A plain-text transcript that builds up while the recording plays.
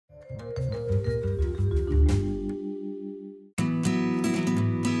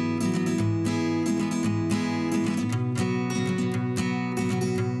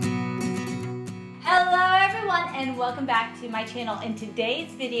welcome back to my channel. In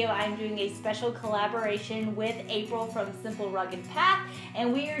today's video, I'm doing a special collaboration with April from Simple Rugged Path,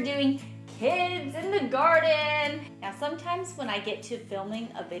 and we are doing Kids in the Garden. Now, sometimes when I get to filming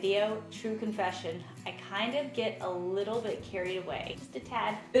a video, true confession, I kind of get a little bit carried away, just a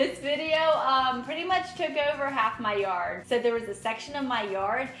tad. This video pretty much took over half my yard. So there was a section of my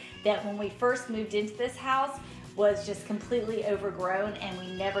yard that when we first moved into this house was just completely overgrown and we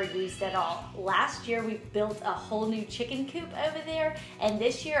never used at all. Last year we built a whole new chicken coop over there, and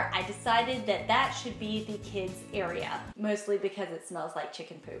this year I decided that that should be the kids area, mostly because it smells like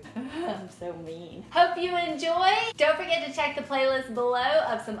chicken poop. I'm so mean. Hope you enjoy. Don't forget to check the playlist below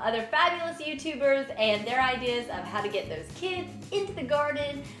of some other fabulous YouTubers and their ideas of how to get those kids into the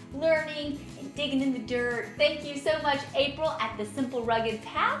garden, learning and digging in the dirt. Thank you so much, April at the Simple Rugged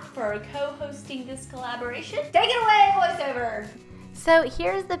Path, for co-hosting this collaboration. Take it away, voiceover. So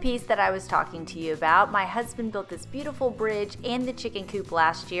here's the piece that I was talking to you about. My husband built this beautiful bridge and the chicken coop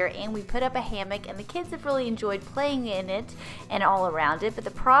last year, and we put up a hammock, and the kids have really enjoyed playing in it and all around it. But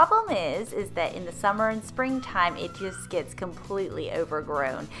the problem is that in the summer and springtime, it just gets completely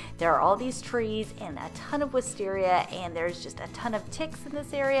overgrown. There are all these trees and a ton of wisteria, and there's just a ton of ticks in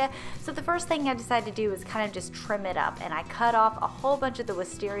this area. So the first thing I decided to do was kind of just trim it up, and I cut off a whole bunch of the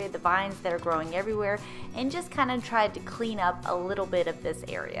wisteria, the vines that are growing everywhere, and just kind of tried to clean up a little bit of this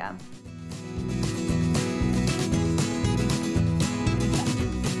area.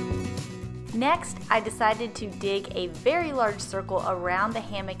 Next, I decided to dig a very large circle around the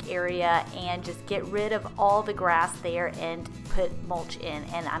hammock area and just get rid of all the grass there and put mulch in.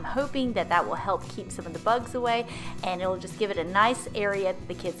 And I'm hoping that that will help keep some of the bugs away, and it'll just give it a nice area that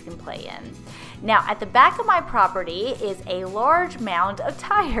the kids can play in. Now, at the back of my property is a large mound of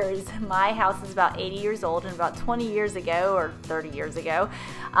tires. My house is about 80 years old, and about 20 years ago, or 30 years ago,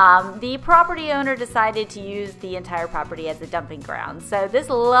 the property owner decided to use the entire property as a dumping ground. So this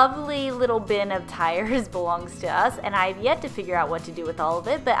lovely little bin of tires belongs to us, and I've yet to figure out what to do with all of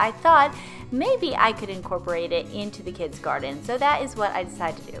it, but I thought maybe I could incorporate it into the kids' garden. So that is what I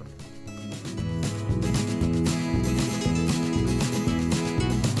decided to do.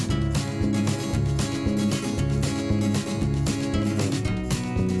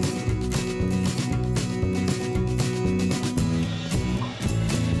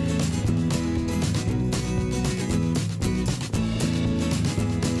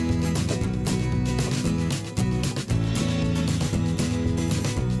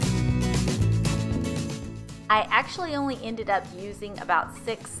 I actually only ended up using about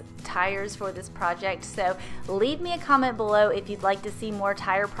 6 tires for this project, so leave me a comment below if you'd like to see more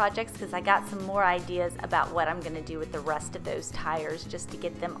tire projects, because I got some more ideas about what I'm going to do with the rest of those tires just to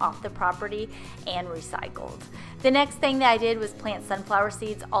get them off the property and recycled. The next thing that I did was plant sunflower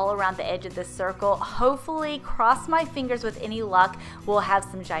seeds all around the edge of this circle. Hopefully, cross my fingers with any luck, we'll have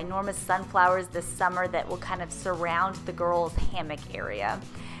some ginormous sunflowers this summer that will kind of surround the girls' hammock area.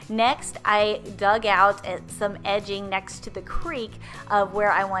 Next, I dug out some edging next to the creek of where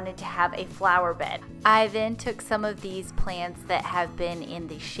I wanted to have a flower bed. I then took some of these plants that have been in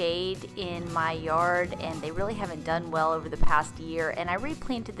the shade in my yard, and they really haven't done well over the past year, and I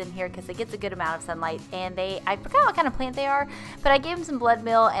replanted them here because it gets a good amount of sunlight, and I forgot what kind of plant they are, but I gave them some blood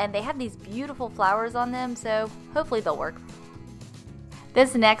meal, and they have these beautiful flowers on them, so hopefully they'll work.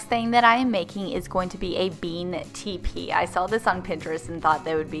 This next thing that I am making is going to be a bean teepee. I saw this on Pinterest and thought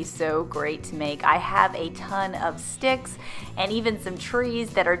that would be so great to make. I have a ton of sticks and even some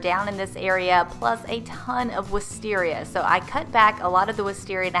trees that are down in this area, plus a ton of wisteria. So I cut back a lot of the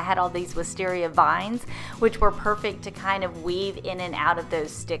wisteria, and I had all these wisteria vines, which were perfect to kind of weave in and out of those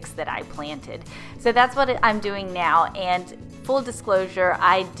sticks that I planted. So that's what I'm doing now, and full disclosure,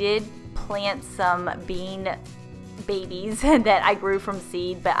 I did plant some bean babies that I grew from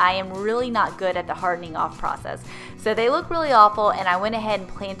seed, but I am really not good at the hardening off process. So they look really awful, and I went ahead and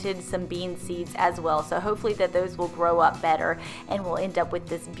planted some bean seeds as well. So hopefully that those will grow up better, and we'll end up with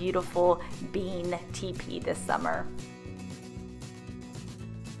this beautiful bean teepee this summer.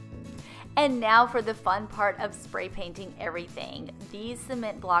 And now for the fun part of spray painting everything. These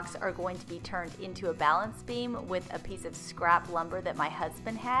cement blocks are going to be turned into a balance beam with a piece of scrap lumber that my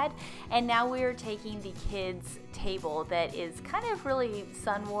husband had. And now we are taking the kids' table that is kind of really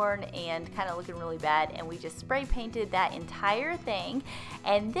sun-worn and kind of looking really bad, and we just spray painted that entire thing.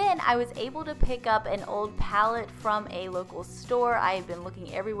 And then I was able to pick up an old pallet from a local store. I have been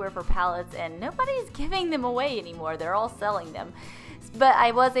looking everywhere for pallets, and nobody's giving them away anymore. They're all selling them. But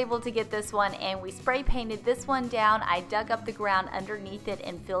I was able to get this one, and we spray painted this one down. I dug up the ground underneath it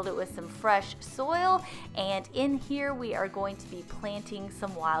and filled it with some fresh soil, and in here we are going to be planting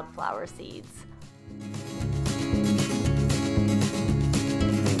some wildflower seeds.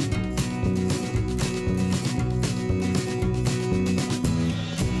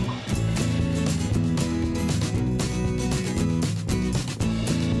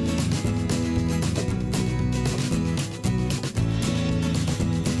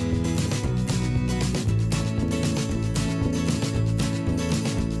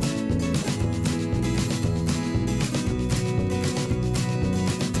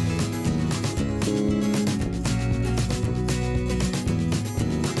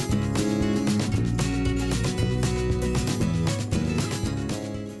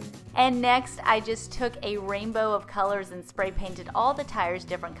 And next, I just took a rainbow of colors and spray painted all the tires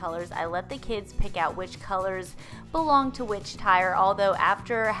different colors. I let the kids pick out which colors belong to which tire, although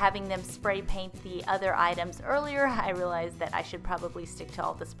after having them spray paint the other items earlier, I realized that I should probably stick to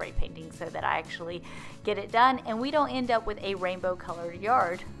all the spray painting so that I actually get it done and we don't end up with a rainbow colored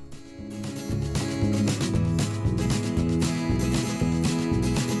yard.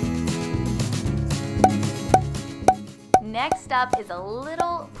 Next up is a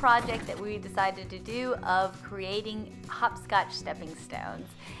little project that we decided to do of creating hopscotch stepping stones.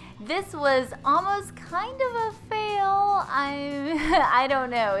 This was almost kind of a fail. I don't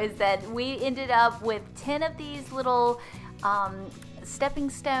know, is that we ended up with 10 of these little stepping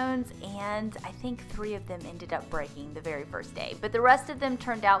stones, and I think 3 of them ended up breaking the very first day. But the rest of them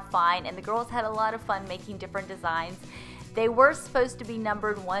turned out fine, and the girls had a lot of fun making different designs. They were supposed to be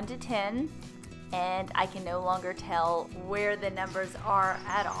numbered 1 to 10. And I can no longer tell where the numbers are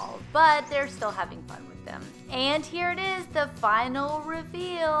at all, but they're still having fun with them. And here it is, the final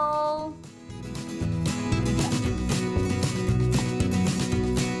reveal.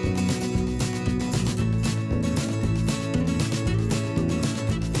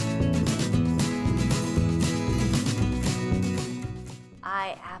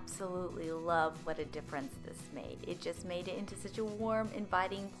 I absolutely love what a difference this made. It just made it into such a warm,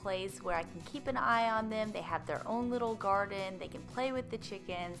 inviting place where I can keep an eye on them. They have their own little garden. They can play with the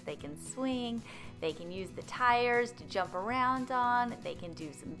chickens. They can swing. They can use the tires to jump around on. They can do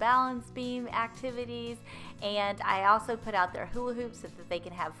some balance beam activities. And I also put out their hula hoops so that they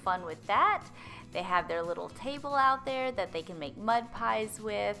can have fun with that. They have their little table out there that they can make mud pies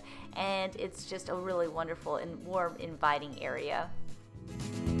with. And it's just a really wonderful and warm, inviting area.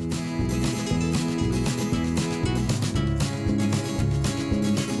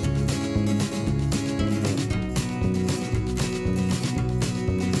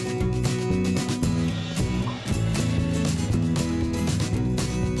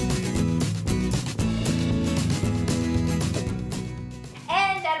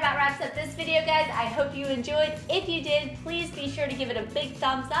 Guys, I hope you enjoyed. If you did, please be sure to give it a big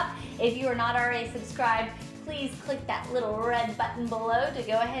thumbs up. If you are not already subscribed, please click that little red button below to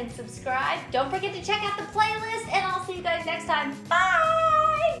go ahead and subscribe. Don't forget to check out the playlist, and I'll see you guys next time.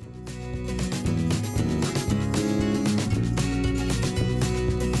 Bye!